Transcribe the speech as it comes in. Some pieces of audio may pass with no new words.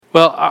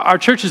Well, our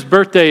church's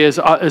birthday is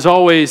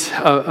always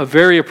a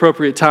very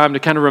appropriate time to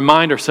kind of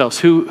remind ourselves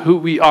who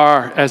we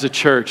are as a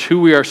church,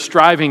 who we are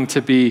striving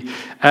to be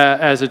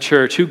as a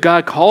church, who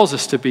God calls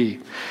us to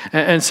be.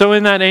 And so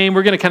in that aim,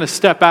 we're going to kind of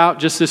step out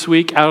just this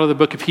week out of the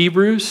book of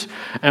Hebrews,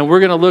 and we're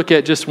going to look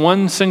at just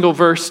one single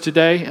verse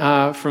today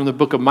from the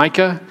book of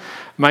Micah.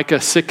 Micah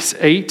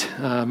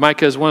 6:8.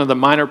 Micah is one of the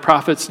minor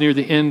prophets near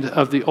the end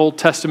of the Old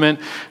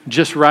Testament,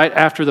 just right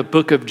after the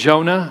book of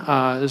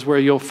Jonah is where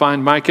you'll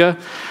find Micah.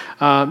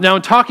 Now,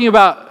 in talking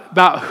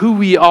about who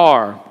we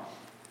are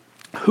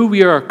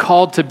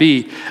called to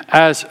be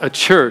as a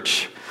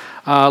church,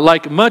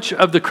 like much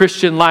of the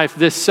Christian life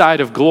this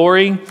side of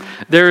glory,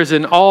 there is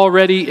an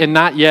already and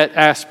not yet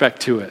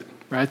aspect to it.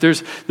 Right?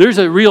 There's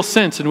a real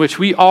sense in which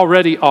we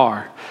already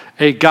are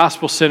a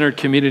gospel-centered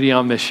community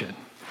on mission.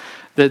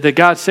 That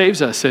God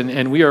saves us,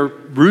 and we are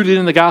rooted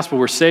in the gospel.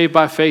 We're saved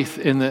by faith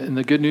in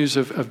the good news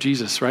of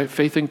Jesus, right?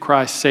 Faith in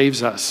Christ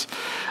saves us.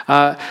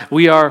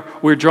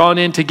 We're drawn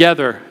in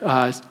together.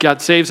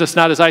 God saves us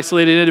not as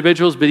isolated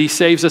individuals, but He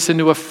saves us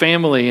into a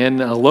family and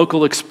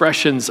local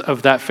expressions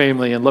of that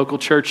family and local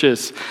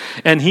churches.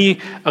 And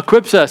He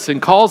equips us and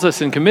calls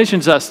us and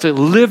commissions us to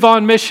live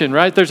on mission,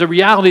 right? There's a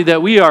reality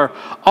that we are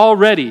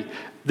already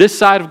this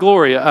side of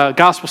glory, a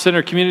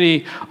gospel-centered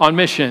community on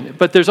mission.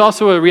 But there's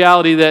also a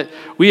reality that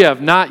we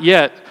have not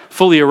yet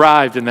fully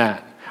arrived in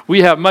that.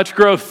 We have much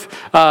growth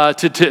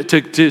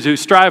to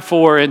strive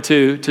for and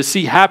to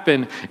see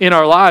happen in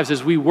our lives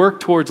as we work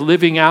towards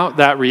living out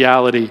that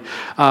reality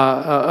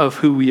of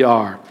who we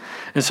are.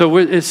 And so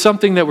it's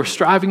something that we're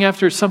striving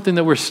after. It's something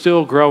that we're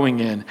still growing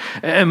in.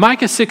 And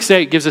Micah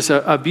 6:8 gives us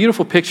a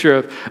beautiful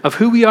picture of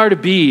who we are to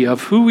be,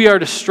 of who we are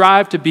to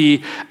strive to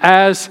be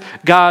as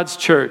God's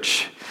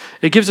church.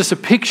 It gives us a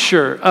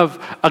picture of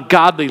a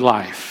godly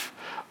life,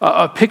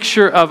 a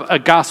picture of a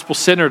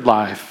gospel-centered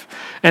life.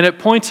 And it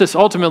points us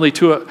ultimately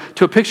to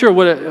a picture of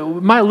what it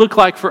might look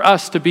like for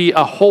us to be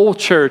a whole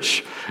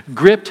church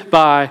gripped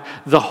by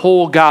the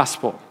whole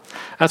gospel.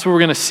 That's what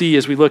we're going to see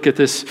as we look at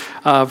this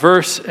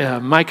verse,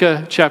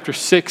 Micah chapter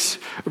 6,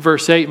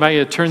 verse 8. You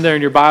might turn there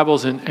in your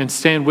Bibles and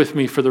stand with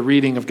me for the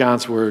reading of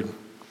God's word.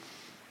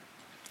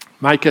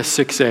 Micah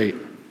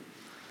 6:8.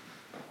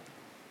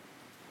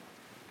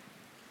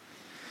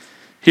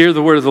 Hear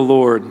the word of the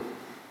Lord.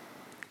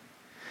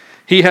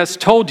 He has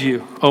told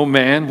you, O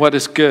man, what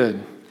is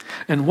good.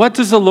 And what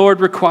does the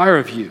Lord require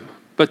of you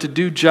but to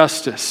do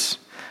justice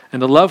and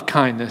to love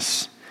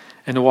kindness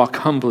and to walk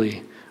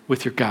humbly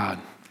with your God?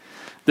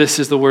 This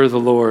is the word of the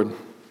Lord.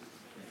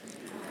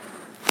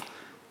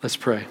 Let's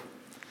pray.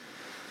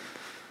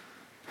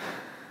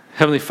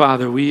 Heavenly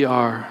Father, we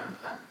are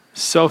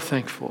so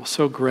thankful,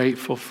 so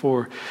grateful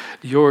for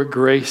your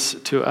grace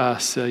to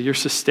us, your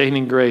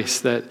sustaining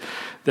grace that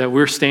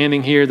we're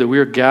standing here, that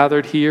we're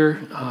gathered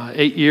here.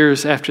 8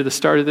 years after the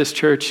start of this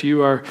church,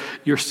 you're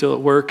still at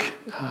work.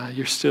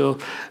 You're still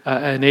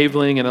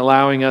enabling and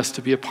allowing us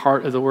to be a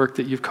part of the work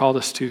that you've called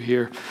us to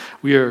here.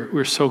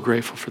 We're so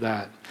grateful for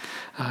that.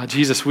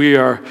 Jesus,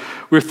 we're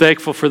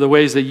thankful for the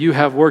ways that you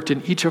have worked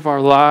in each of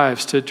our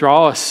lives to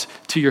draw us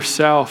to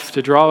yourself,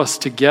 to draw us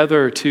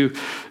together, to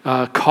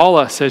call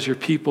us as your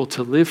people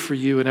to live for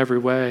you in every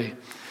way.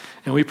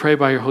 And we pray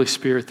by your Holy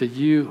Spirit that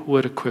you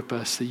would equip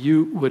us, that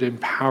you would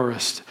empower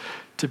us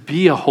to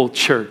be a whole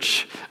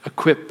church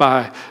equipped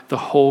by the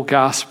whole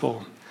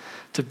gospel,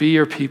 to be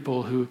your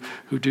people who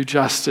do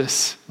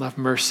justice, love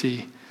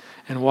mercy,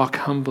 and walk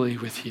humbly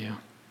with you.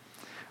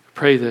 We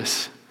pray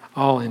this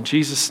all in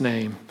Jesus'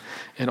 name.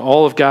 And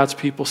all of God's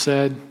people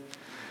said,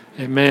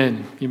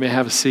 amen. You may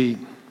have a seat.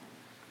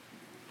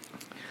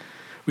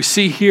 We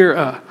see here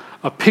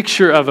a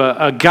picture of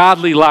a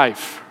godly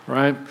life,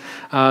 right?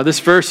 This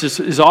verse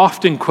is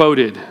often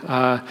quoted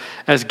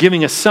as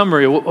giving a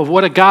summary of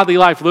what a godly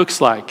life looks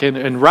like.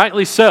 And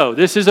rightly so.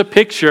 This is a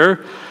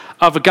picture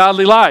of a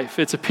godly life.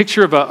 It's a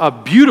picture of a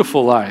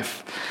beautiful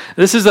life.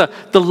 This is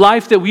the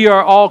life that we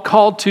are all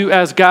called to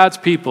as God's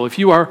people. If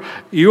you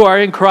are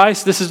in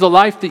Christ, this is the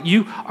life that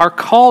you are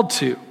called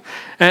to.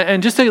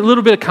 And just a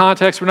little bit of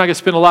context, we're not going to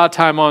spend a lot of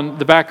time on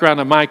the background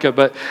of Micah,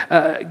 but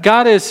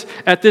God is,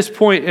 at this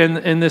point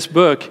in this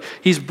book,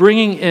 he's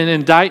bringing an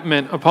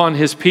indictment upon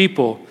his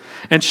people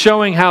and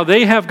showing how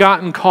they have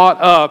gotten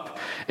caught up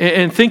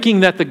in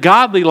thinking that the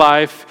godly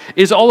life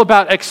is all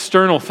about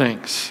external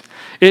things.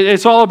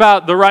 It's all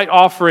about the right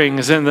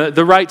offerings and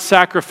the right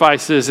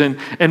sacrifices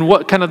and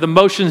what kind of the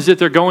motions that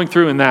they're going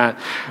through in that.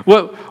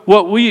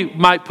 What we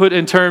might put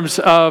in terms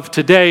of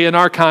today in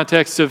our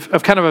context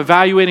of kind of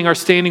evaluating our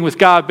standing with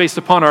God based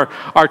upon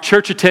our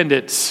church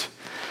attendance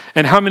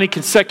and how many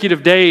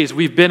consecutive days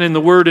we've been in the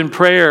Word and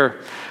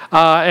prayer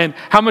and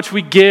how much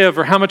we give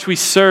or how much we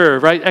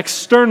serve, right?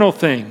 External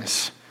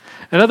things.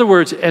 In other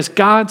words, as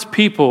God's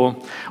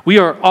people, we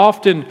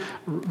often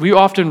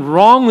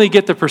wrongly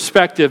get the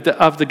perspective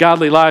of the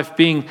godly life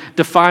being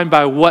defined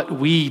by what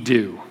we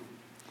do.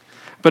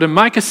 But in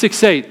Micah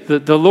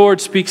 6:8, the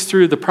Lord speaks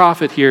through the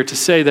prophet here to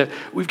say that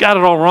we've got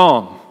it all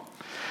wrong.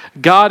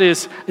 God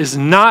is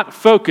not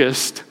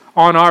focused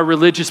on our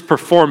religious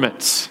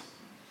performance.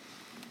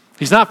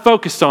 He's not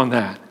focused on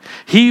that.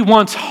 He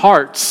wants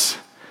hearts.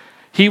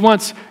 He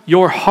wants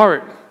your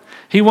heart.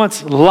 He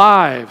wants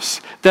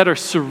lives that are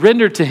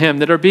surrendered to him,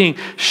 that are being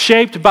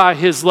shaped by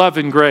his love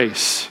and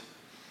grace.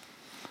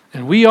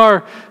 And we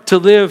are to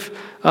live,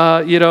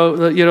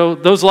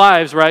 those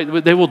lives,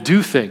 right? They will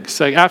do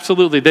things. Like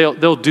absolutely,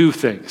 they'll do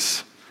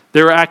things.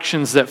 There are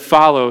actions that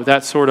follow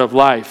that sort of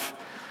life.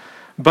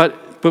 But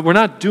we're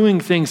not doing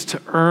things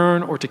to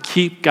earn or to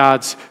keep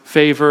God's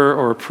favor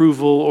or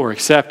approval or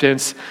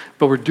acceptance,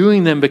 but we're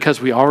doing them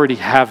because we already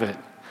have it,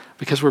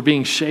 because we're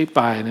being shaped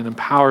by it and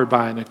empowered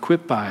by it and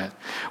equipped by it.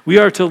 We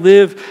are to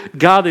live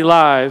godly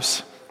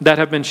lives that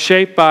have been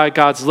shaped by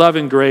God's love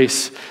and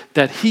grace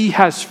that he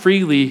has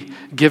freely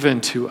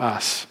given to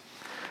us.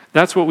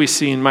 That's what we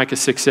see in Micah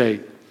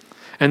 6:8.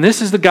 And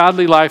this is the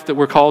godly life that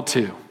we're called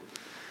to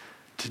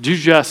do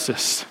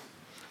justice,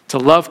 to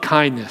love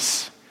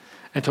kindness,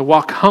 and to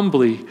walk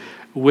humbly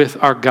with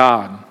our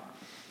God.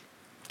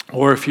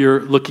 Or if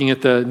you're looking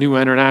at the New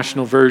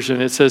International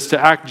Version, it says to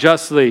act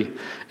justly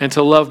and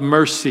to love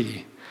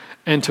mercy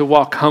and to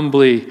walk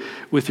humbly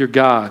with your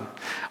God.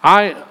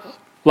 I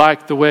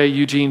like the way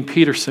Eugene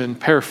Peterson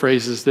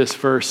paraphrases this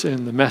verse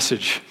in The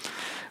Message,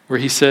 where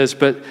he says,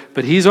 but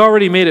he's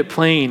already made it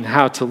plain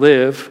how to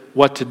live,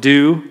 what to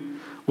do,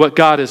 what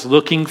God is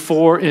looking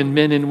for in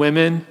men and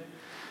women.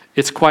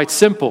 It's quite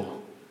simple.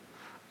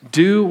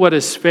 Do what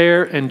is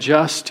fair and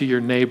just to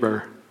your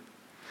neighbor.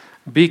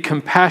 Be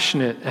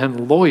compassionate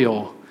and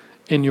loyal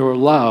in your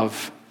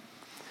love.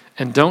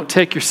 And don't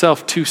take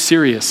yourself too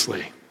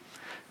seriously.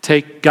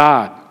 Take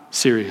God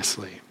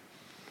seriously.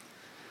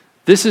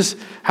 This is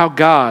how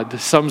God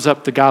sums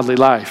up the godly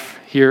life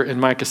here in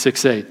Micah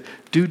 6:8.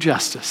 Do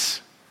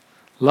justice.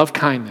 Love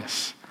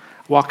kindness.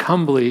 Walk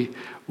humbly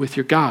with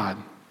your God.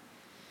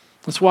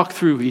 Let's walk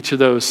through each of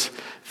those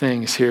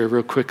things here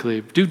real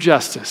quickly. Do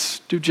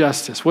justice. Do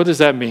justice. What does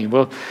that mean?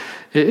 Well,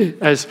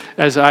 as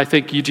I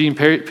think Eugene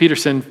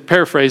Peterson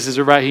paraphrases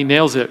it, right? He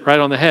nails it right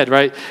on the head,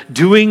 right?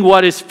 Doing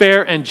what is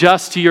fair and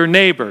just to your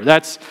neighbor.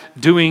 That's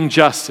doing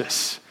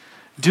justice.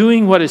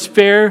 Doing what is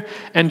fair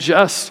and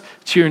just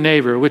to your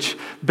neighbor, which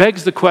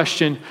begs the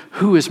question,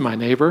 who is my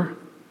neighbor?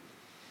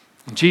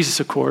 And Jesus,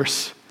 of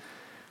course,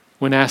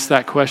 when asked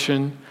that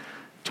question,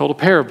 told a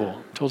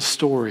parable, told a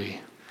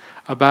story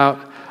about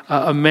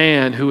a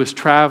man who was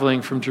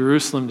traveling from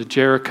Jerusalem to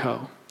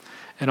Jericho.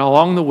 And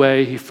along the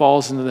way, he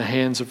falls into the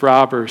hands of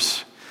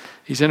robbers.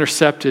 He's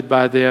intercepted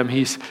by them.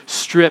 He's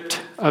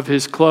stripped of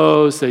his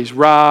clothes. He's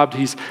robbed.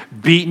 He's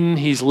beaten.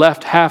 He's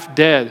left half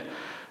dead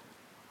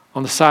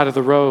on the side of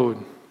the road.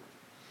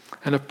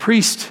 And a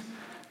priest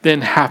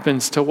then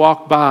happens to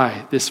walk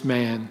by this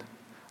man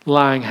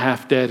lying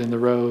half dead in the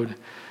road.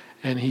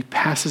 And he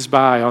passes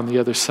by on the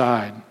other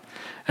side.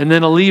 And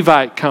then a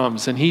Levite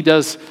comes and he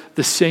does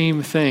the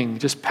same thing,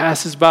 just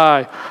passes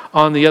by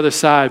on the other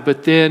side.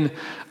 But then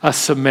a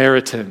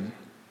Samaritan,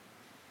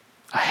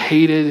 a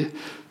hated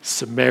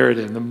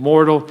Samaritan, the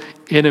mortal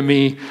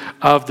enemy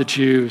of the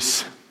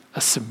Jews,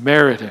 a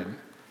Samaritan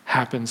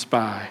happens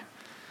by.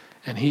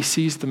 And he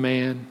sees the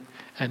man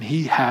and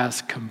he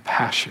has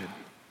compassion.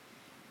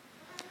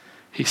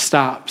 He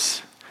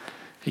stops.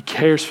 He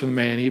cares for the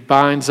man. He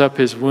binds up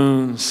his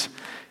wounds.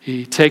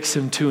 He takes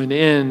him to an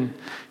inn.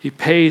 He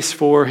pays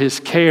for his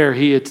care.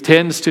 He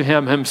attends to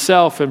him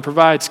himself and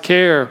provides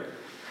care.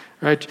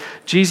 Right?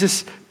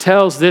 Jesus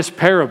tells this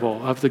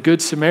parable of the Good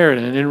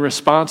Samaritan in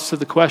response to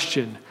the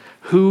question,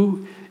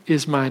 who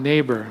is my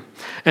neighbor?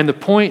 And the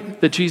point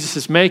that Jesus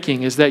is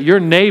making is that your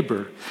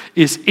neighbor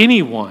is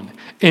anyone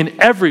and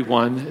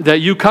everyone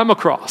that you come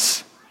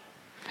across.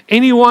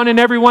 Anyone and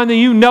everyone that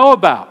you know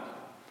about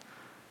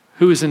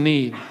who is in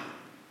need,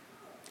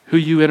 who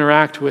you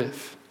interact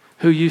with,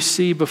 who you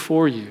see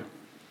before you.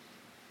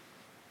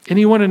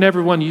 Anyone and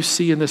everyone you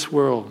see in this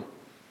world.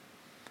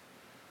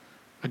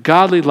 A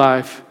godly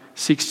life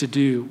seeks to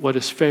do what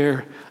is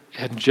fair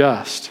and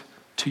just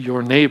to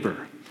your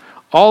neighbor.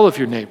 All of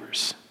your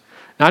neighbors.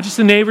 Not just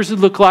the neighbors that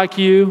look like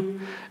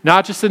you,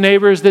 not just the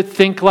neighbors that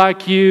think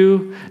like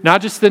you,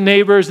 not just the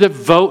neighbors that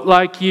vote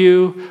like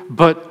you,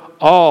 but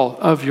all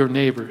of your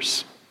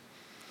neighbors.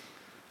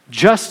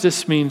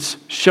 Justice means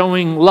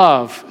showing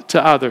love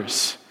to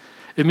others.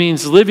 It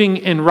means living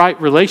in right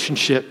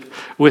relationship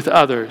with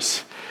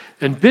others.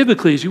 And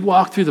biblically, as you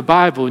walk through the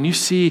Bible and you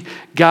see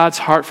God's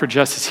heart for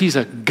justice, he's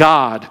a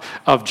God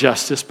of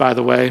justice, by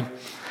the way.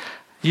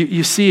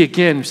 You see,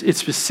 again, it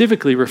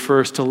specifically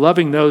refers to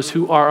loving those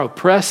who are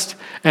oppressed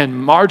and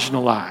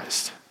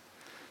marginalized.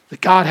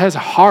 That God has a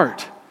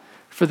heart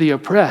for the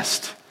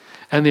oppressed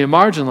and the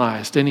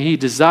marginalized, and he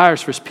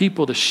desires for his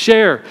people to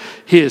share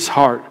his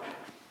heart.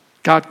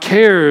 God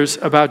cares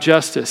about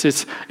justice.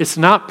 It's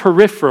not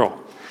peripheral.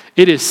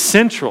 It is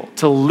central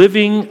to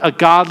living a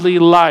godly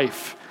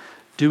life,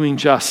 doing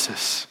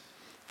justice.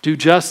 Do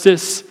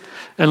justice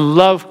and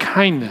love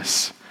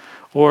kindness,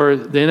 or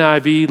the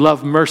NIV,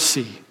 love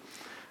mercy.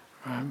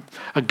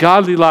 A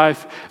godly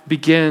life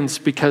begins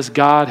because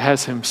God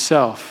has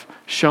himself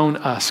shown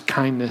us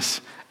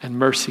kindness and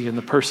mercy in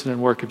the person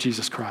and work of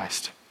Jesus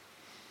Christ.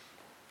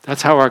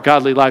 That's how our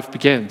godly life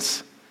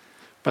begins.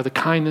 by the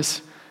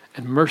kindness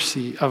and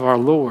mercy of our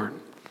Lord.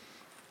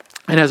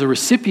 And as a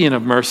recipient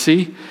of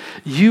mercy,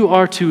 you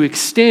are to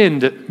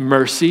extend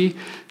mercy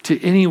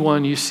to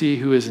anyone you see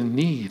who is in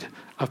need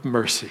of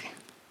mercy.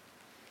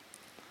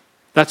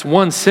 That's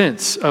one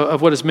sense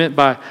of what is meant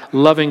by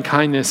loving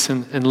kindness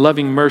and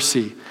loving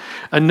mercy.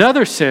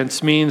 Another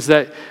sense means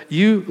that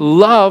you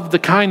love the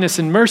kindness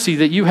and mercy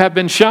that you have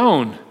been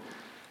shown.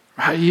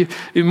 Right?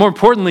 More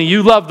importantly,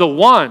 you love the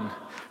one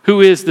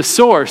who is the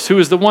source, who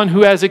is the one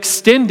who has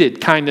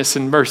extended kindness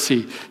and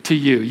mercy to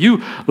you.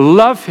 You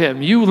love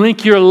him. You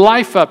link your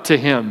life up to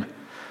him.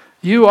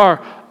 You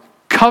are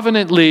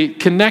covenantly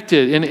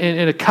connected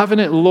in a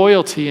covenant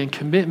loyalty and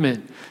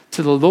commitment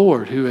to the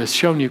Lord who has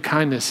shown you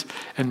kindness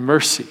and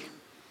mercy.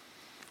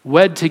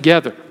 Wed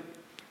together,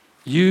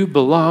 you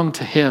belong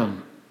to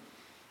him.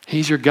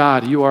 He's your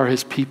God. You are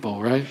his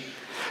people, right?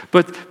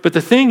 But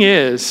the thing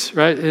is,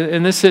 right,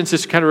 in this sense,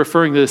 it's kind of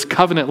referring to this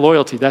covenant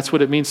loyalty. That's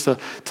what it means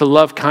to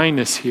love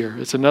kindness here.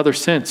 It's another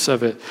sense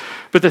of it.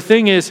 But the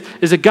thing is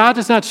that God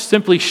does not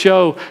simply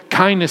show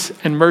kindness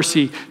and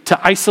mercy to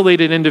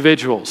isolated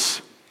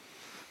individuals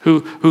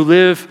who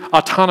live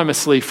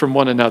autonomously from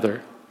one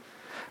another.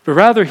 But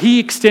rather, he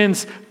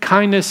extends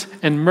kindness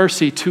and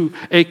mercy to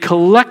a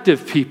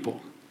collective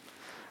people.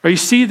 Or you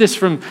see this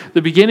from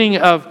the beginning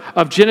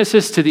of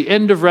Genesis to the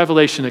end of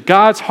Revelation, that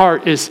God's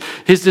heart is,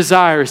 his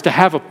desire is to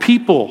have a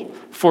people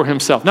for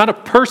himself. Not a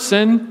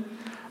person,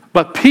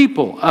 but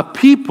people, a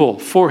people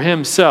for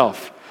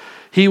himself.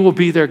 He will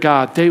be their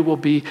God. They will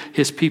be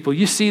his people.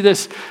 You see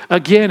this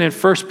again in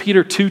 1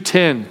 Peter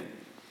 2:10,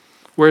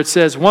 where it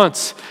says,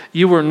 once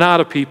you were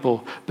not a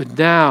people, but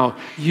now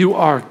you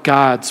are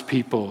God's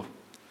people.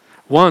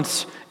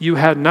 Once you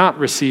had not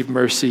received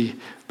mercy,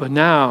 but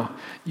now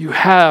you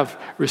have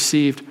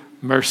received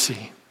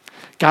mercy.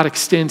 God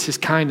extends his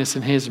kindness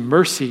and his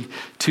mercy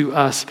to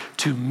us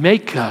to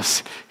make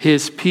us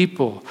his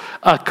people,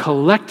 a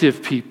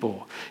collective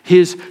people,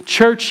 his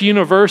church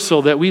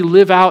universal that we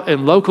live out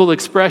in local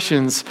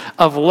expressions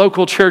of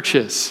local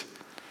churches.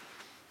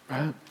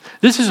 Right?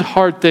 This is a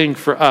hard thing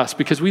for us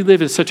because we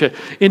live in such an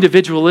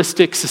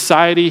individualistic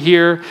society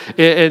here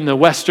in the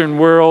Western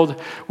world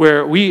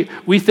where we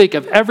think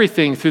of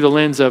everything through the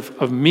lens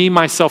of me,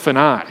 myself, and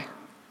I.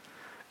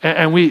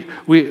 And we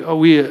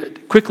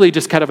quickly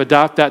just kind of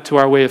adopt that to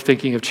our way of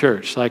thinking of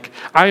church. Like,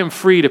 I am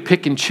free to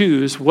pick and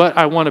choose what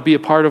I want to be a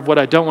part of, what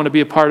I don't want to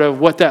be a part of,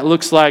 what that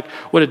looks like,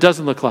 what it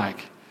doesn't look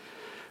like.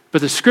 But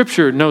the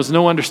scripture knows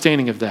no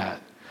understanding of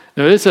that.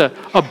 No, it's a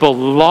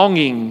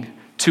belonging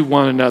to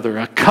one another,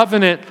 a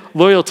covenant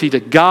loyalty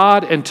to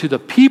God and to the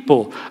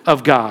people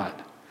of God.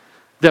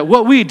 That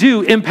what we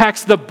do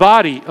impacts the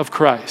body of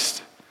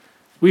Christ.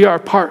 We are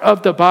part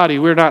of the body.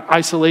 We're not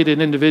isolated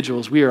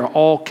individuals. We are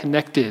all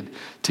connected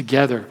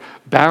together,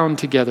 bound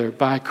together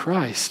by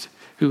Christ,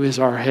 who is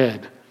our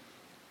head.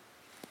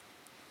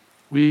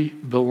 We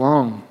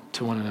belong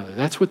to one another.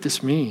 That's what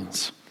this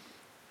means.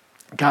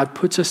 God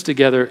puts us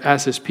together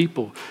as his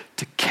people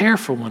to care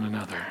for one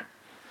another,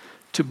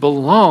 to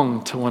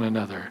belong to one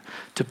another,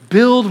 to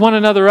build one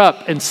another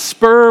up and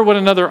spur one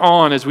another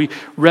on, as we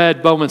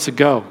read moments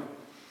ago.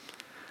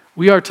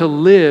 We are to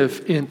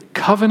live in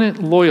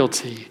covenant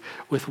loyalty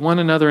with one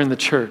another in the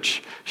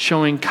church,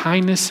 showing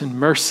kindness and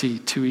mercy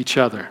to each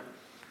other.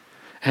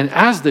 And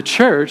as the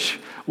church,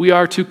 we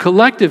are to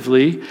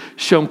collectively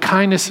show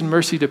kindness and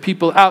mercy to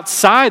people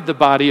outside the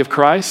body of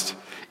Christ,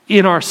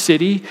 in our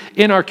city,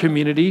 in our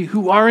community,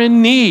 who are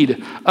in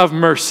need of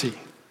mercy,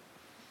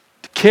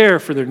 to care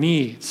for their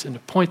needs and to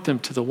point them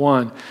to the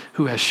one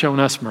who has shown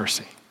us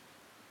mercy.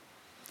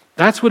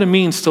 That's what it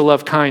means to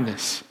love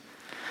kindness.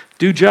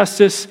 Do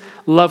justice,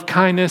 love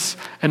kindness,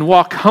 and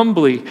walk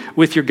humbly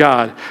with your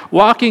God.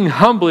 Walking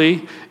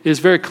humbly is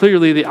very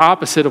clearly the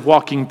opposite of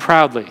walking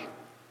proudly.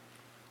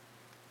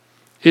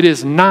 It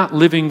is not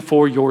living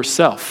for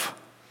yourself.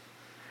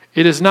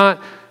 It is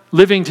not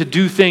living to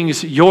do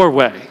things your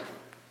way.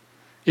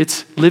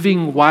 It's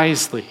living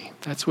wisely.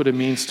 That's what it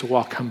means to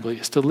walk humbly.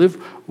 It's to live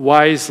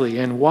wisely.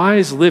 And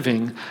wise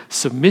living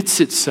submits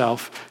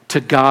itself to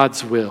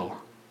God's will,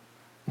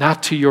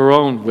 not to your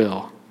own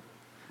will.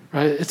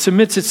 Right? It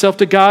submits itself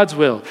to God's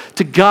will,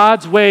 to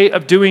God's way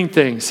of doing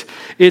things.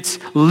 It's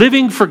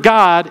living for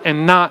God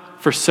and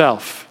not for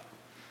self.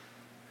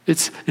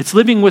 It's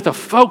living with a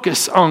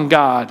focus on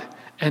God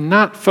and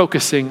not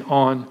focusing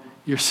on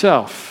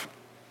yourself.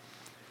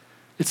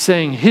 It's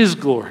saying his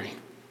glory,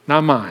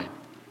 not mine.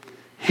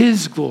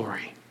 His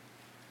glory,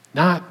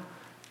 not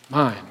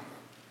mine.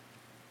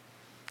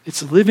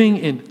 It's living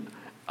in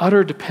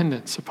utter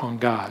dependence upon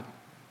God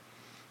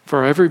for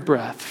our every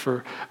breath,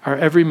 for our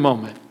every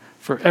moment,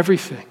 for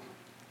everything,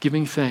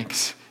 giving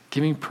thanks,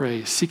 giving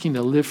praise, seeking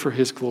to live for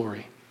his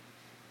glory.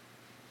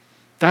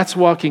 That's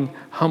walking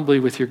humbly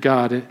with your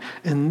God.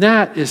 And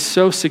that is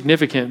so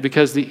significant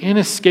because the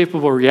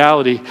inescapable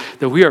reality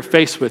that we are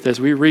faced with as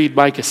we read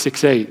Micah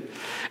 6:8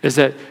 is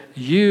that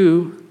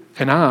you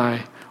and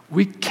I,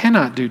 we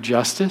cannot do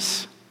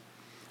justice,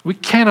 we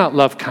cannot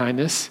love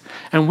kindness,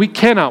 and we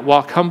cannot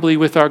walk humbly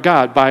with our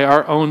God by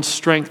our own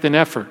strength and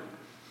effort.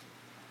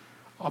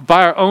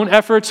 by our own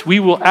efforts, we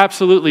will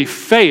absolutely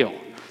fail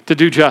to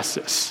do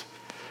justice.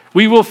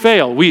 We will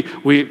fail. We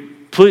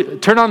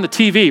turn on the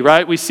TV,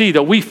 right? We see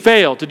that we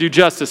fail to do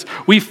justice.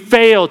 We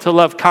fail to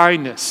love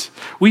kindness.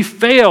 We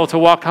fail to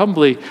walk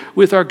humbly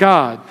with our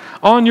God.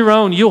 On your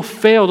own, you'll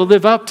fail to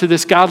live up to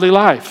this godly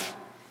life.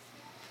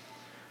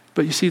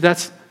 But you see,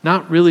 that's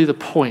not really the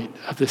point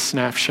of this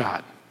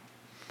snapshot.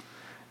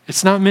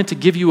 It's not meant to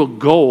give you a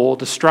goal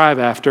to strive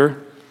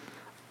after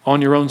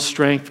on your own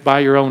strength, by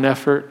your own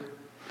effort.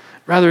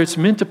 Rather, it's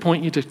meant to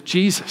point you to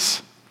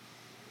Jesus,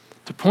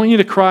 to point you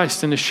to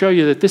Christ, and to show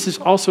you that this is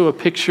also a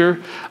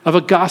picture of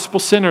a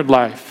gospel-centered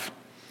life.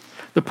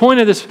 The point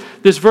of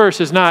this verse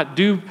is not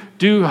do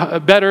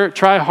better,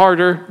 try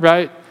harder,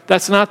 right?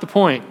 That's not the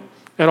point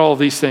at all of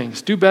these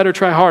things. Do better,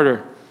 try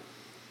harder.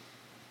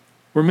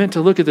 We're meant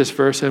to look at this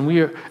verse,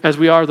 and as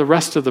we are the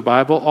rest of the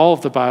Bible, all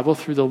of the Bible,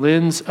 through the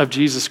lens of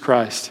Jesus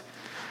Christ.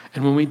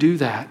 And when we do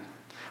that,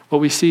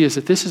 what we see is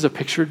that this is a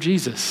picture of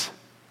Jesus.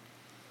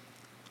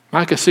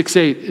 Micah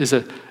 6:8 is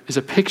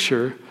a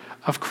picture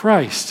of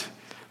Christ,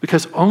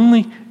 because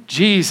only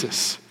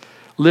Jesus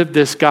lived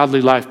this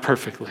godly life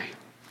perfectly.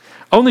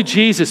 Only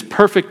Jesus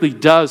perfectly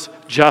does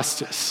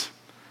justice,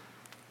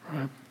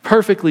 right?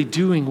 Perfectly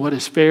doing what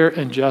is fair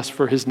and just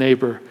for his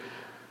neighbor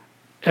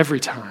every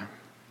time.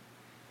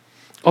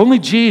 Only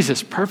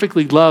Jesus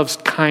perfectly loves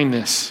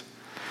kindness,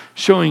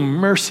 showing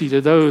mercy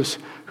to those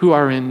who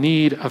are in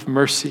need of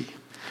mercy,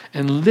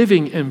 and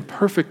living in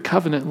perfect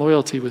covenant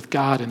loyalty with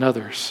God and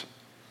others.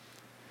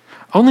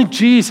 Only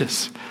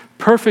Jesus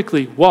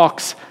perfectly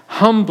walks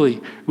humbly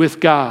with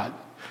God,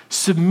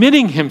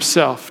 submitting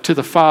himself to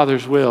the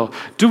Father's will,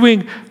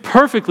 doing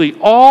perfectly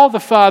all the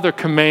Father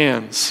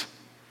commands,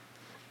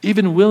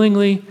 even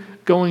willingly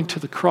going to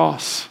the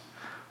cross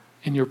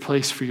in your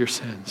place for your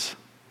sins.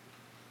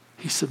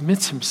 He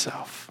submits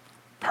himself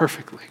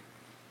perfectly.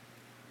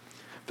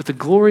 But the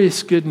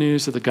glorious good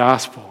news of the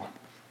gospel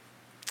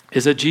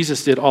is that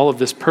Jesus did all of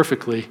this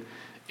perfectly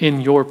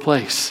in your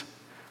place,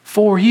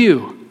 for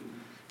you.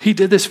 He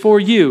did this for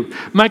you.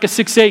 Micah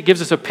 6:8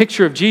 gives us a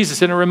picture of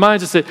Jesus, and it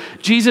reminds us that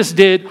Jesus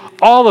did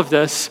all of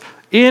this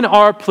in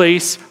our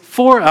place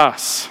for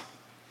us.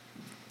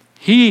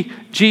 He,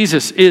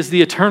 Jesus, is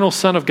the eternal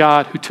Son of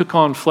God who took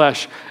on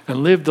flesh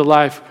and lived the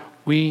life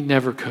we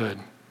never could.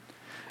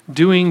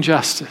 Doing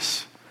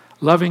justice,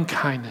 loving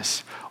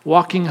kindness,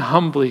 walking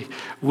humbly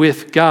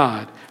with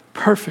God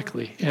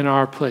perfectly in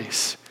our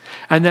place.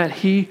 And that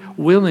he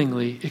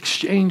willingly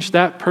exchanged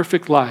that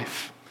perfect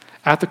life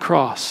at the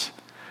cross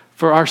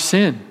for our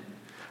sin,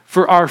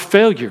 for our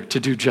failure to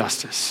do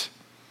justice,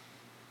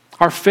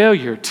 our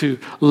failure to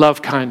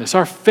love kindness,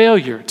 our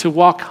failure to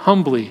walk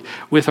humbly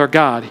with our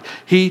God.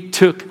 He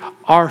took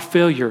our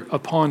failure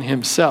upon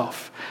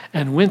himself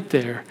and went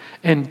there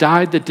and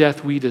died the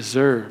death we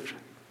deserved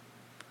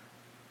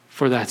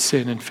for that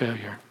sin and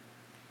failure.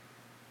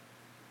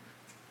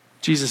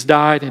 Jesus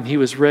died and he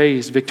was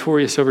raised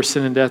victorious over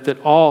sin and death, that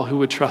all who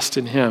would trust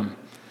in him,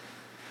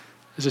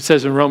 as it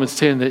says in Romans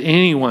 10, that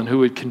anyone who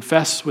would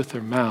confess with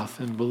their mouth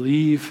and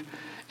believe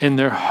in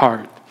their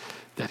heart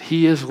that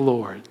he is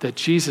Lord, that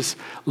Jesus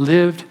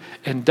lived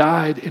and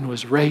died and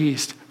was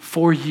raised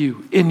for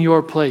you in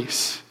your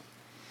place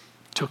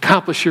to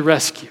accomplish your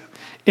rescue.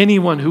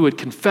 Anyone who would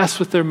confess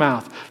with their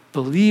mouth,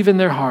 believe in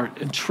their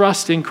heart, and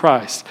trust in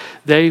Christ,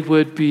 they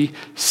would be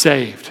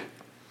saved.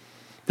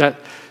 That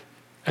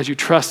as you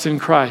trust in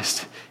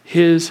Christ,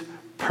 his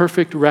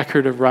perfect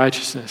record of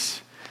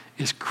righteousness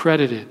is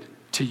credited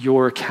to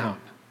your account.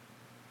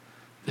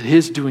 That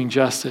his doing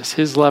justice,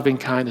 his loving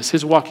kindness,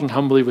 his walking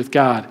humbly with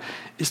God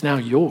is now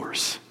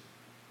yours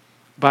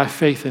by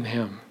faith in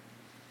him.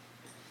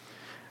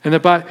 And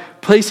that by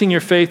placing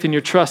your faith and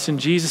your trust in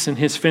Jesus and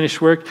his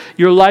finished work,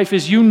 your life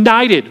is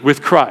united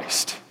with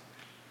Christ.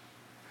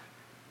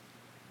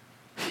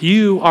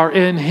 You are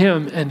in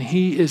him and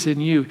he is in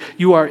you.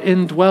 You are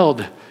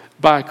indwelled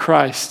by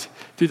Christ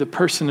through the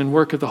person and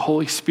work of the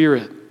Holy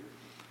Spirit.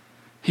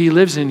 He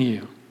lives in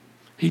you.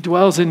 He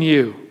dwells in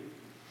you.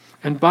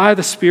 And by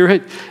the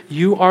Spirit,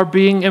 you are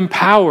being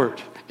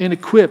empowered and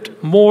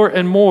equipped more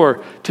and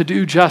more to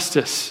do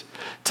justice,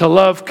 to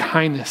love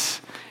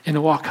kindness, and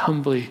to walk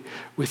humbly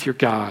with your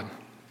God.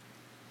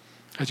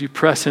 As you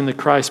press into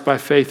Christ by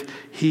faith,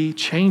 he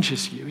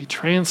changes you. He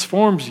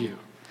transforms you.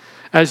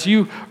 As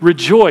you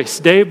rejoice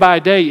day by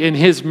day in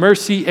his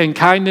mercy and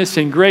kindness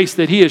and grace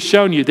that he has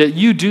shown you that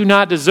you do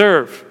not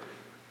deserve,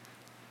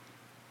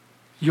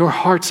 your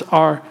hearts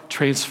are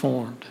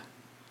transformed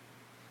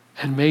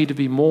and made to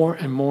be more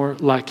and more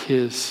like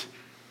his.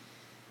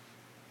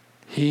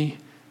 He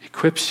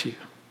equips you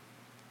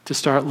to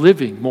start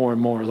living more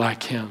and more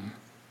like him.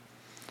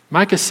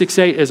 Micah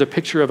 6:8 is a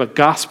picture of a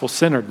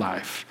gospel-centered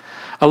life,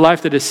 a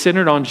life that is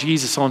centered on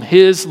Jesus, on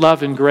his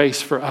love and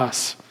grace for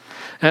us,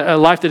 a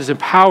life that is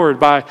empowered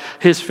by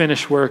his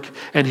finished work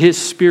and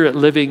his Spirit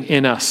living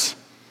in us.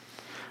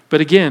 But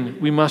again,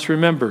 we must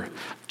remember,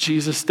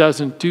 Jesus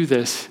doesn't do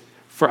this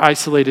for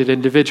isolated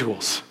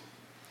individuals.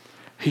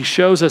 He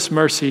shows us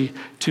mercy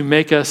to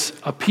make us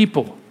a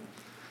people,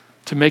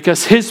 to make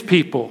us his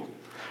people,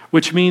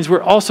 which means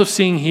we're also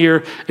seeing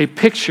here a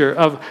picture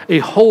of a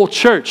whole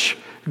church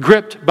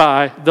gripped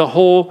by the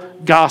whole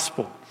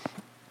gospel.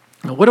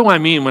 Now, what do I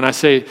mean when I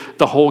say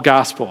the whole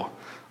gospel?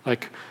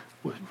 Like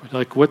what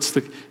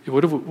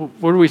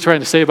are we trying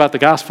to say about the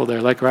gospel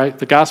there? Right?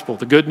 The gospel,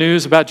 the good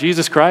news about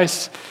Jesus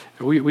Christ.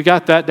 We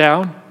got that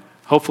down.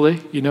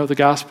 Hopefully, you know the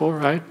gospel,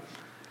 right?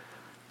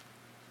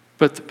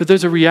 But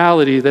there's a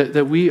reality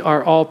that we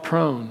are all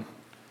prone,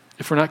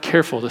 if we're not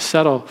careful, to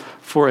settle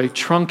for a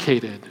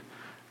truncated,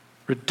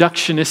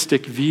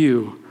 reductionistic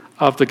view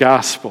of the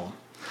gospel.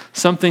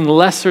 Something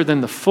lesser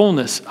than the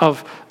fullness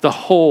of the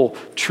whole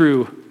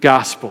true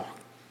gospel.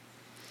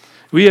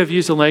 We have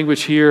used the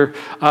language here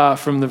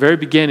from the very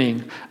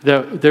beginning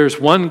that there's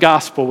one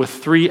gospel with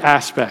three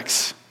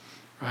aspects,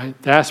 right?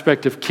 The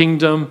aspect of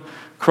kingdom,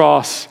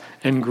 cross,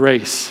 and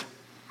grace.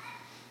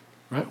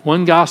 Right?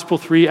 One gospel,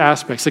 three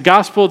aspects. The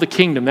gospel of the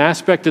kingdom, the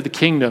aspect of the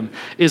kingdom,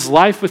 is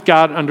life with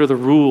God under the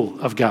rule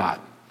of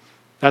God.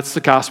 That's the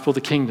gospel of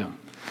the kingdom.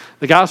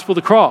 The gospel of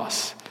the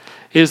cross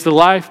is the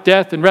life,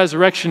 death, and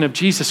resurrection of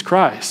Jesus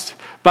Christ,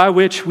 by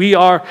which we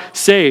are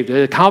saved.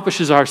 It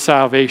accomplishes our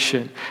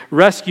salvation,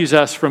 rescues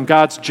us from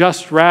God's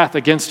just wrath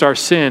against our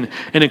sin,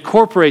 and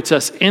incorporates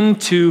us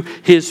into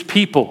his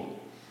people.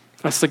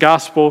 That's the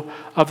gospel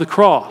of the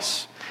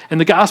cross. And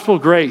the gospel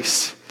of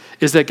grace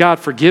is that God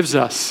forgives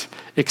us,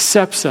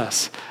 accepts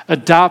us,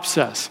 adopts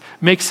us,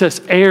 makes us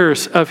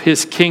heirs of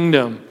his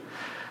kingdom.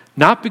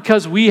 Not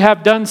because we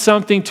have done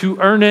something to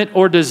earn it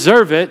or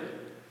deserve it,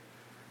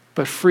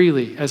 but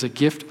freely as a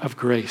gift of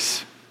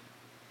grace.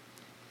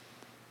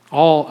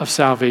 All of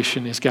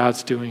salvation is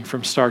God's doing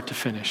from start to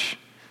finish.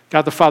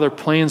 God the Father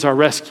plans our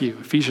rescue,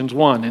 Ephesians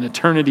 1, in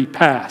eternity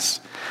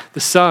past. The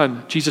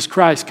Son, Jesus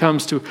Christ,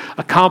 comes to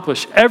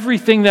accomplish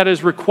everything that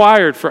is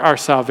required for our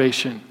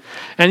salvation.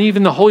 And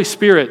even the Holy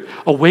Spirit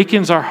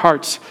awakens our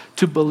hearts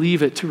to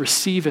believe it, to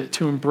receive it,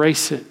 to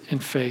embrace it in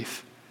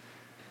faith.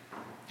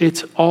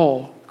 It's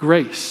all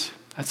grace.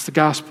 That's the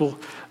gospel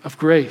of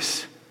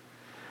grace.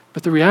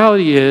 But the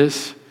reality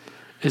is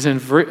in a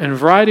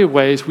variety of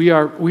ways, we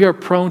are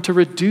prone to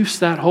reduce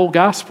that whole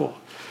gospel,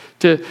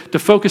 to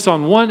focus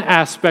on one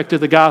aspect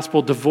of the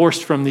gospel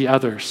divorced from the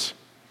others.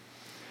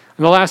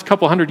 In the last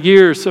couple hundred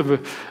years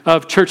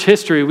of church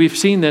history, we've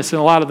seen this in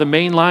a lot of the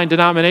mainline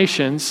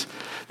denominations,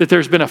 that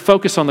there's been a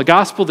focus on the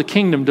gospel of the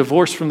kingdom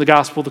divorced from the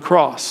gospel of the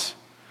cross.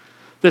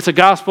 That's a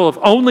gospel of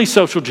only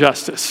social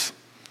justice.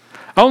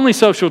 Only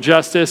social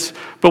justice,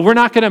 but we're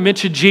not going to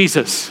mention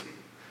Jesus.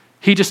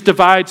 He just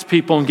divides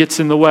people and gets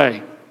in the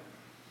way.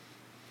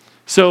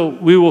 So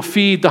we will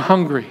feed the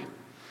hungry.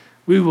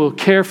 We will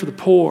care for the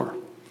poor,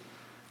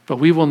 but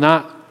we will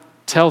not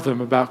tell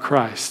them about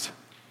Christ.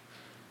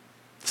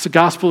 It's the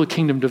gospel of the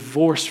kingdom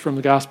divorced from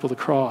the gospel of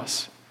the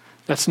cross.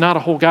 That's not a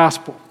whole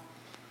gospel.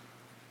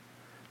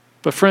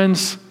 But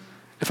friends,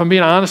 if I'm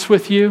being honest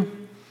with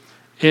you,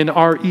 in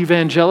our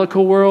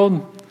evangelical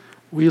world,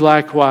 we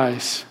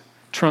likewise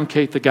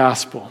truncate the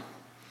gospel.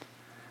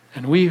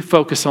 And we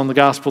focus on the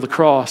gospel of the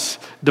cross,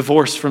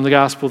 divorced from the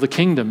gospel of the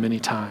kingdom many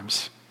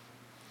times,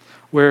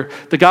 where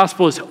the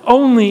gospel is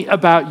only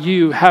about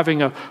you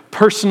having a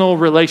personal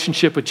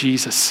relationship with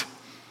Jesus.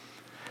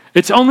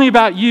 It's only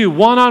about you,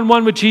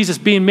 one-on-one with Jesus,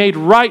 being made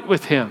right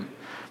with him.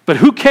 But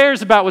who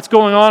cares about what's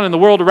going on in the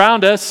world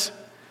around us?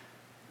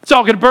 It's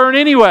all going to burn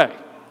anyway.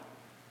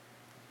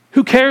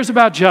 Who cares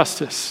about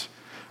justice?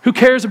 Who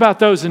cares about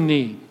those in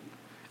need?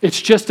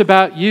 It's just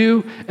about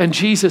you and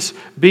Jesus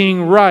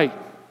being right.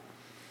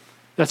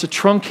 That's a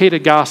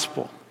truncated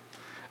gospel.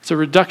 It's a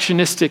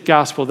reductionistic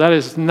gospel. That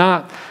is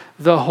not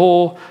the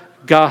whole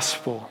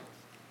gospel.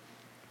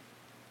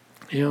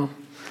 You know,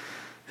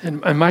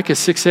 and Micah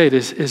 6:8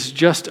 is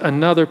just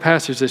another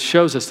passage that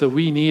shows us that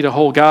we need a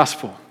whole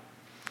gospel.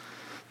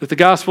 That the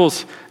gospel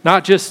is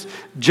not just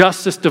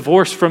justice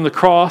divorced from the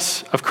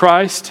cross of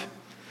Christ,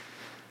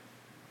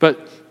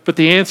 but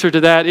the answer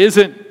to that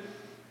isn't,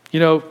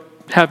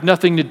 have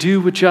nothing to do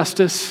with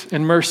justice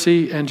and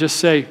mercy and just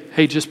say,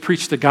 hey, just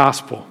preach the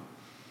gospel.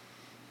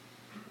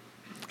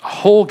 A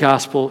whole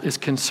gospel is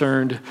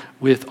concerned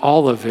with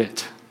all of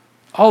it,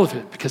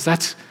 because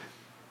that's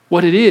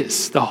what it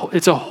is.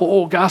 It's a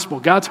whole gospel.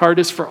 God's heart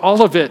is for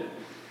all of it.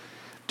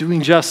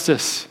 Doing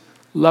justice,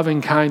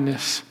 loving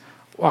kindness,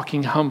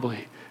 walking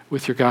humbly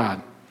with your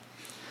God.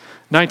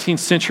 19th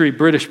century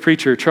British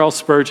preacher Charles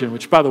Spurgeon,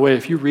 which, by the way,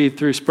 if you read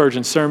through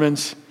Spurgeon's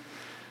sermons,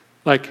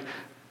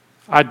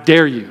 I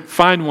dare you,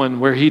 find one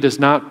where he does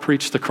not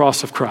preach the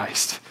cross of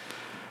Christ.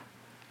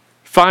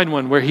 Find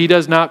one where he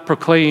does not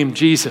proclaim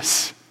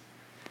Jesus.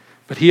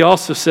 But he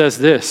also says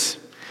this: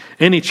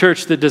 any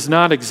church that does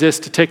not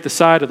exist to take the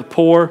side of the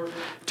poor,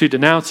 to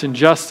denounce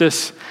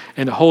injustice,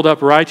 and to hold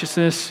up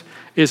righteousness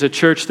is a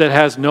church that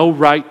has no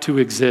right to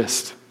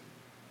exist.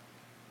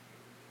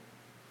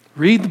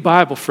 Read the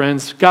Bible,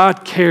 friends.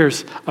 God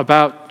cares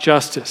about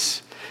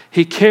justice.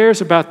 He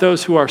cares about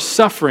those who are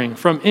suffering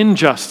from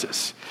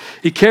injustice.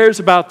 He cares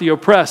about the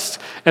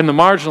oppressed and the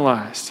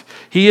marginalized.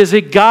 He is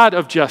a God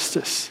of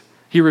justice,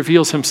 he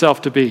reveals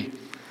himself to be,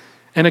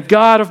 and a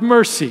God of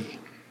mercy.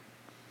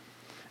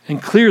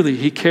 And clearly,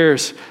 he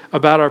cares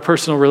about our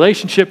personal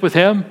relationship with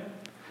him.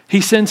 He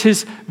sends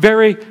his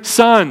very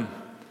Son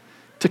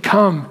to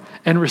come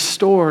and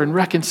restore and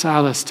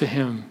reconcile us to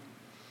him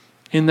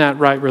in that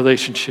right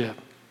relationship,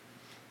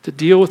 to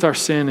deal with our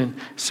sin and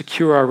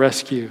secure our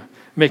rescue,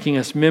 making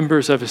us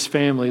members of his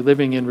family,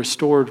 living in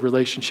restored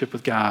relationship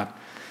with God.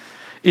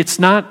 It's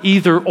not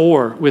either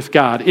or with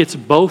God. It's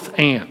both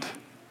and.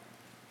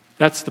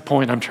 That's the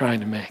point I'm trying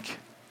to make.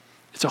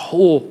 It's a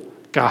whole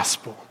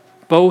gospel,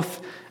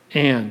 both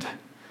and.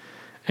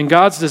 And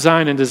God's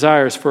design and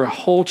desire is for a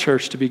whole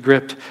church to be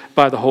gripped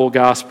by the whole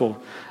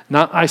gospel.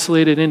 Not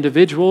isolated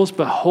individuals,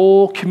 but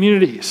whole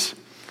communities.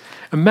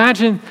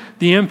 Imagine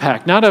the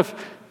impact, not of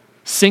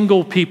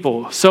single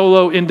people,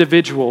 solo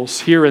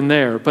individuals here and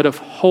there, but of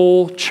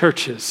whole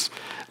churches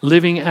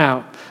living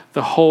out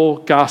the whole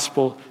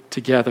gospel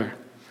together.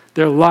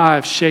 Their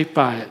lives shaped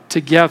by it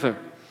together.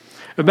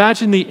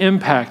 Imagine the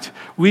impact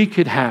we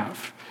could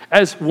have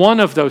as one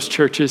of those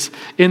churches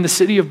in the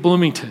city of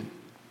Bloomington,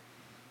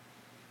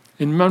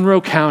 in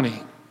Monroe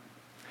County.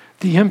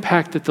 The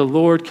impact that the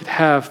Lord could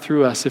have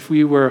through us if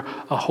we were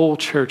a whole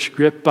church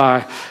gripped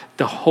by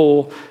the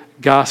whole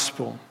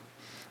gospel.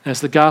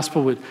 As the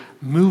gospel would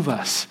move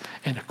us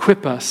and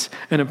equip us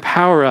and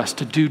empower us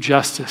to do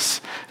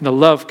justice and to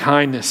love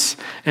kindness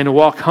and to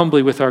walk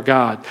humbly with our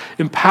God.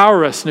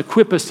 Empower us and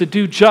equip us to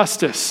do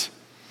justice,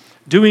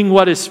 doing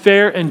what is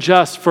fair and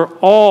just for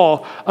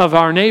all of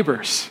our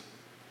neighbors,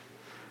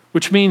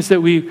 which means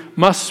that we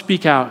must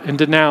speak out and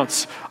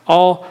denounce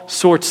all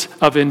sorts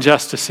of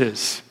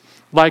injustices,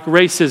 like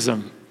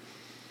racism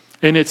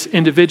in its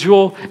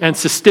individual and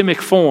systemic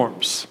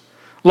forms,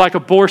 like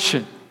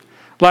abortion,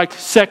 like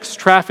sex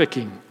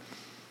trafficking.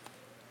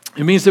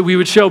 It means that we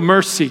would show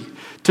mercy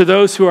to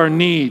those who are in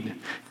need,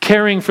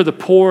 caring for the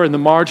poor and the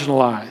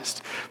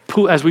marginalized.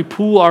 As we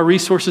pool our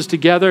resources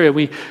together and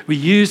we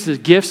use the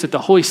gifts that the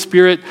Holy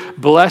Spirit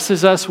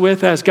blesses us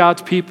with as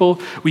God's people,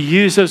 we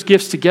use those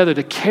gifts together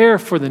to care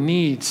for the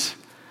needs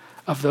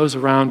of those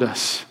around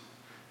us,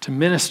 to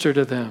minister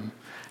to them,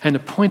 and to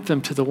point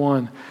them to the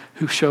one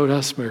who showed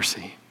us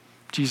mercy,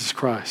 Jesus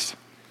Christ.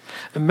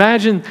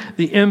 Imagine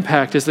the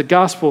impact as the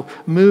gospel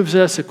moves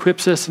us,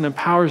 equips us, and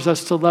empowers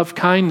us to love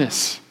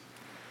kindness,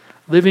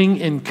 living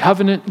in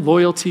covenant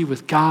loyalty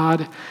with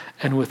God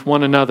and with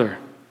one another.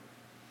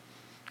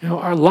 You know,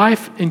 our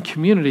life in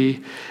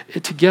community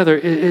together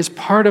is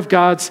part of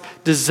God's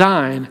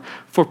design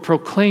for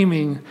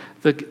proclaiming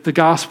the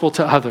gospel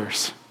to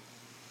others.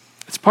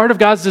 It's part of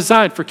God's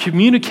design for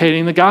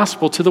communicating the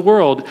gospel to the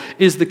world,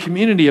 is the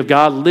community of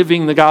God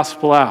living the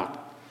gospel out.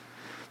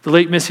 The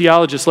late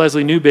missiologist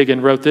Leslie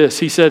Newbigin wrote this.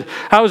 He said,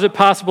 "How is it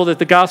possible that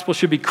the gospel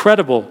should be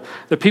credible,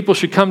 that people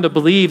should come to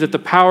believe that the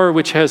power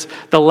which has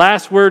the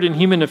last word in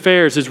human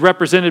affairs is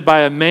represented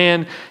by a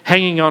man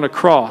hanging on a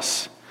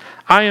cross?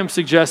 I am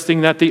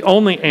suggesting that the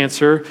only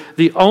answer,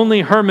 the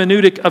only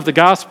hermeneutic of the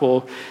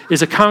gospel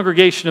is a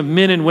congregation of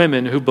men and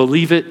women who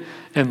believe it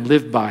and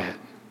live by it."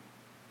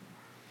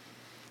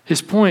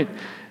 His point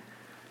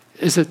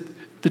is that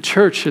the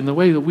church and the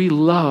way that we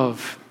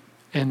love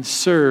and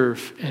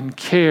serve and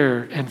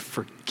care and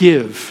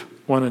forgive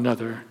one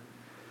another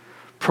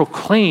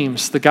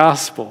proclaims the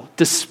gospel,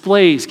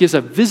 displays, gives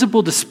a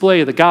visible display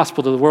of the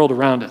gospel to the world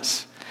around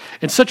us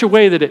in such a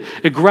way that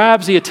it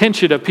grabs the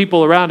attention of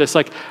people around us.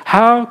 Like,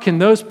 how can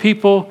those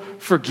people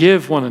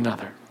forgive one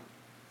another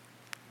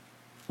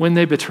when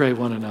they betray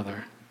one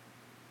another?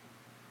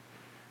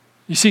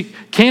 You see,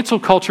 cancel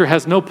culture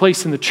has no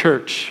place in the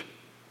church,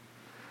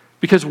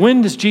 because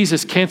when does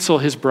Jesus cancel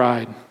his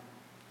bride?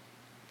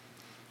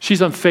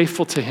 She's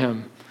unfaithful to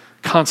him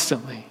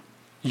constantly.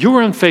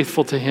 You're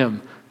unfaithful to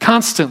him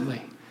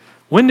constantly.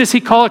 When does he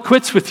call it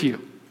quits with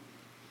you?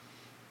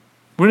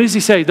 When does he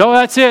say, "Oh,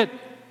 that's it,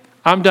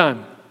 I'm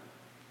done"?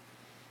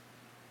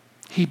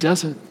 He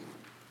doesn't.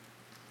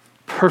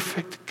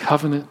 Perfect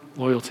covenant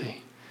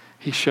loyalty.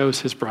 He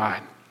shows his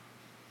bride.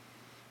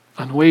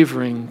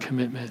 Unwavering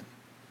commitment.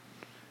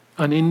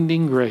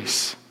 Unending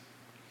grace.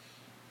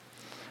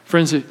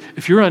 Friends,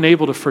 if you're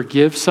unable to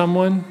forgive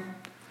someone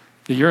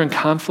that you're in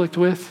conflict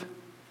with,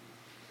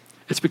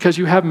 it's because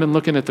you haven't been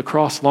looking at the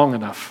cross long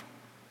enough.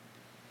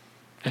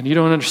 And you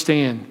don't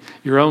understand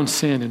your own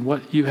sin and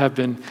what you have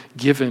been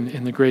given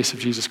in the grace of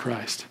Jesus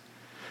Christ.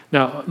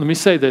 Now, let me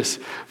say this.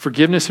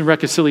 Forgiveness and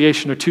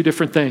reconciliation are two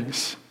different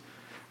things.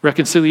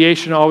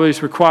 Reconciliation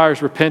always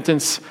requires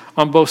repentance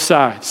on both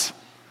sides.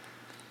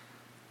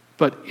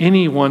 But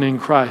anyone in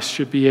Christ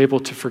should be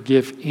able to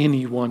forgive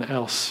anyone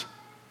else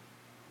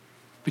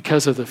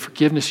because of the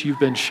forgiveness you've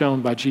been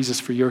shown by Jesus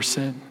for your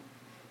sin.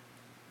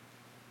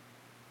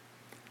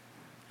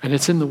 And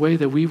it's in the way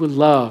that we would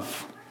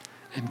love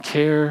and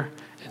care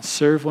and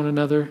serve one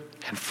another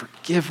and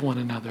forgive one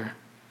another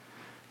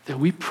that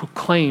we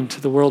proclaim to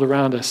the world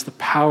around us the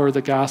power of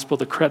the gospel,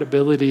 the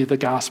credibility of the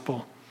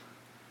gospel.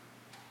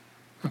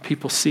 When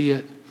people see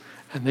it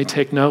and they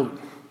take note,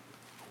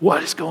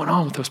 what is going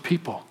on with those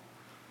people?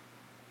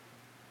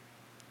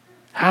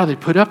 How do they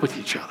put up with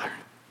each other?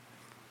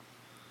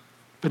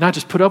 But not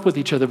just put up with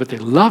each other, but they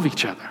love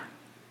each other.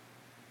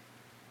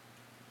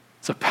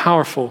 It's a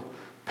powerful,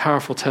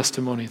 powerful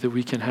testimony that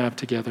we can have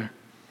together.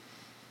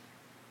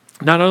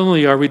 Not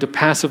only are we to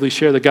passively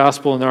share the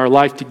gospel in our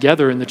life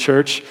together in the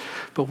church,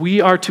 but we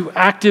are to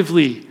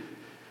actively,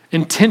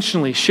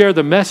 intentionally share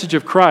the message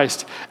of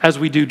Christ as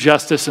we do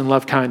justice and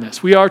love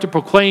kindness. We are to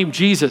proclaim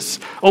Jesus,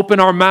 open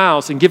our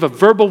mouths, and give a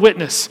verbal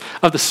witness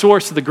of the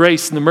source of the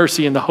grace and the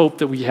mercy and the hope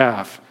that we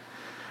have.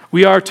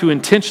 We are to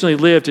intentionally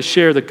live to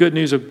share the good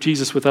news of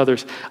Jesus with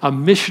others. A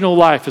missional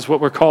life is what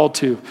we're called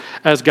to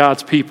as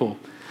God's people,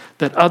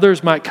 that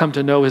others might come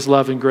to know his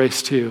love and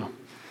grace too,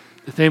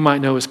 that they might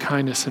know his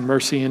kindness and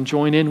mercy and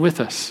join in with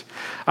us.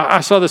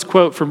 I saw this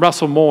quote from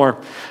Russell Moore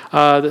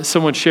that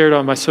someone shared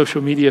on my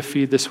social media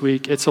feed this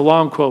week. It's a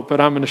long quote,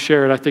 but I'm going to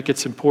share it. I think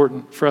it's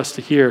important for us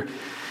to hear.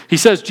 He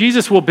says,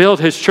 Jesus will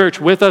build his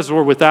church with us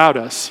or without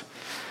us.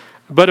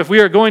 But if we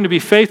are going to be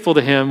faithful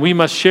to him, we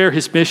must share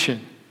his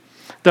mission.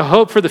 The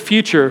hope for the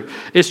future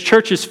is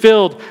churches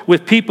filled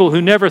with people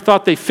who never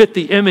thought they fit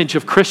the image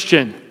of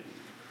Christian.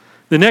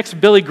 The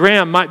next Billy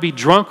Graham might be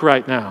drunk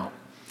right now.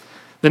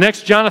 The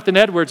next Jonathan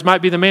Edwards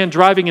might be the man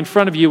driving in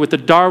front of you with the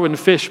Darwin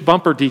Fish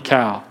bumper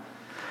decal.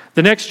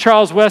 The next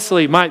Charles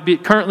Wesley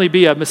might currently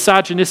be a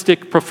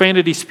misogynistic,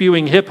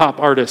 profanity-spewing hip-hop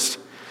artist.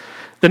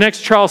 The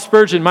next Charles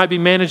Spurgeon might be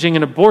managing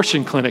an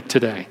abortion clinic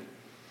today.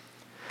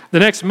 The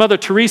next Mother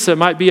Teresa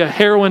might be a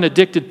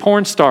heroin-addicted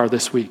porn star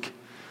this week.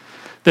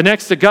 The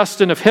next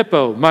Augustine of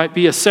Hippo might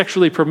be a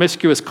sexually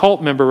promiscuous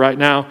cult member right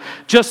now,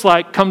 just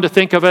like, come to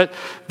think of it,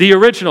 the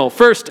original,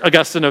 first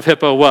Augustine of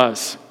Hippo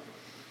was.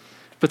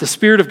 But the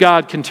Spirit of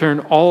God can turn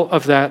all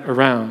of that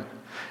around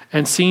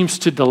and seems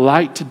to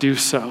delight to do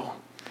so.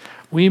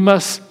 We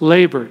must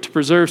labor to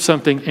preserve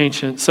something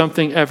ancient,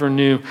 something ever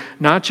new,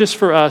 not just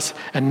for us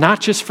and not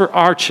just for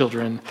our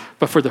children,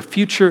 but for the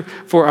future,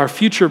 for our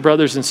future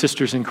brothers and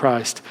sisters in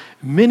Christ,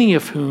 many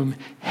of whom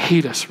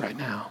hate us right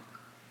now.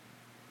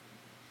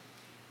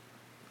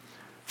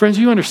 Friends,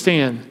 you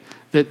understand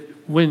that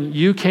when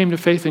you came to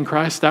faith in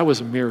Christ, that was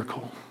a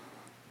miracle.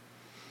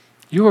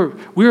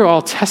 We are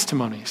all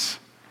testimonies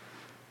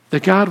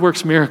that God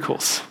works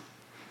miracles,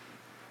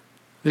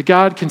 that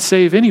God can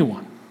save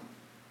anyone.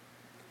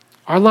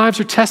 Our lives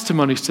are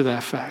testimonies to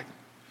that fact.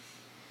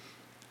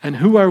 And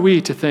who are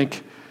we to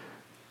think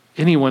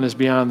anyone is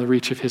beyond the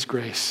reach of his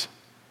grace?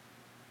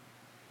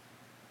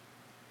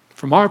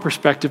 From our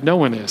perspective, no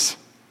one is.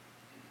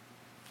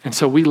 And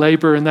so we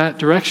labor in that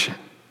direction,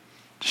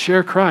 to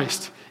share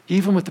Christ,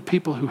 even with the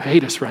people who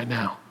hate us right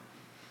now.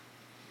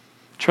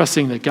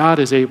 Trusting that God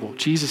is able,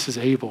 Jesus is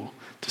able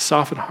to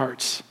soften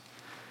hearts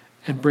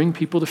and bring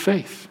people to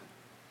faith.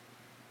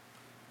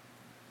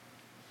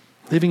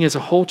 Living as a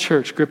whole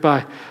church, gripped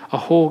by a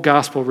whole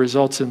gospel,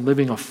 results in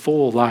living a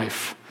full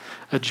life,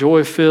 a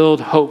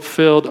joy-filled,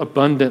 hope-filled,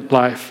 abundant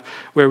life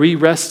where we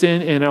rest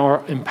in and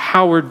are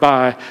empowered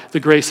by the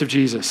grace of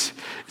Jesus.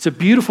 It's a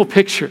beautiful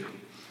picture.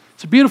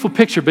 It's a beautiful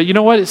picture, but you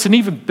know what? It's an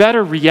even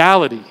better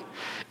reality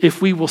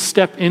if we will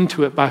step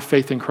into it by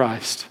faith in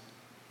Christ.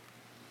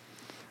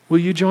 Will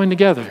you join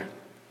together?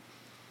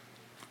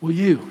 Will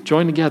you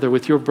join together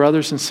with your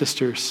brothers and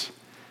sisters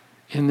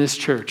in this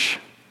church,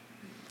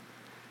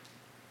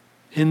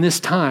 in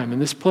this time, in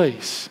this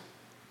place,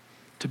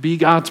 to be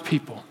God's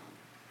people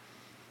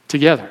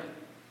together,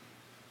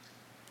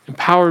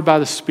 empowered by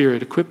the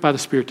Spirit, equipped by the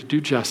Spirit to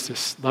do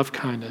justice, love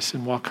kindness,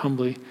 and walk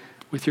humbly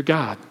with your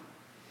God?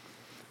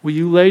 Will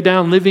you lay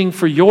down living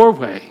for your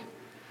way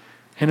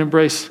and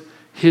embrace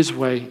his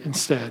way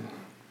instead?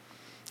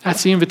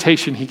 That's the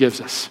invitation he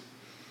gives us.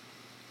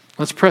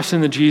 Let's press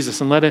into Jesus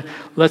and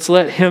let's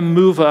let him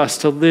move us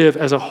to live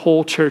as a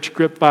whole church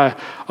gripped by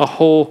a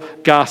whole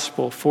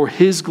gospel for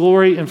his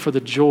glory and for the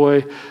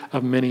joy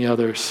of many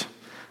others.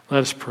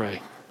 Let us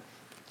pray.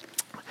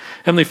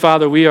 Heavenly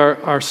Father, we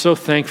are so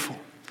thankful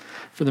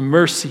for the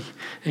mercy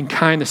and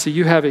kindness that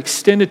you have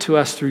extended to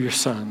us through your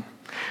Son.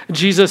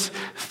 Jesus,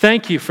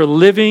 thank you for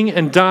living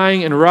and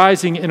dying and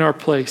rising in our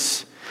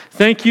place.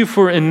 Thank you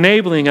for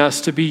enabling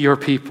us to be your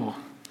people.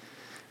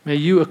 May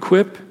you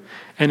equip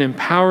and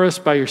empower us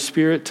by your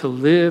Spirit to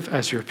live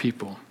as your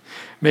people.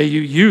 May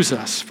you use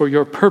us for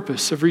your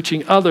purpose of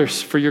reaching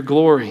others for your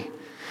glory.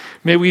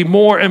 May we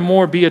more and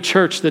more be a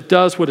church that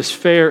does what is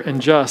fair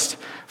and just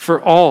for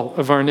all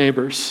of our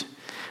neighbors.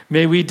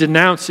 May we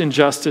denounce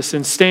injustice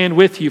and stand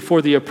with you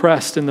for the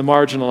oppressed and the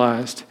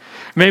marginalized.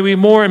 May we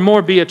more and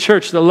more be a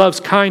church that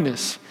loves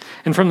kindness,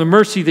 and from the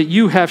mercy that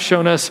you have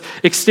shown us,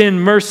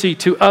 extend mercy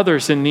to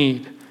others in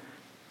need.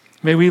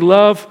 May we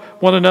love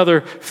one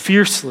another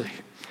fiercely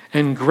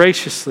and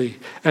graciously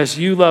as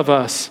you love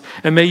us.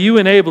 And may you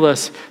enable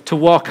us to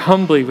walk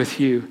humbly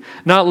with you,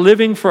 not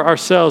living for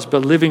ourselves,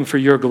 but living for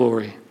your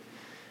glory.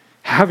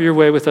 Have your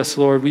way with us,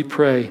 Lord, we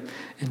pray.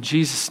 In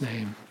Jesus'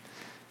 name,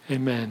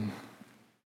 amen.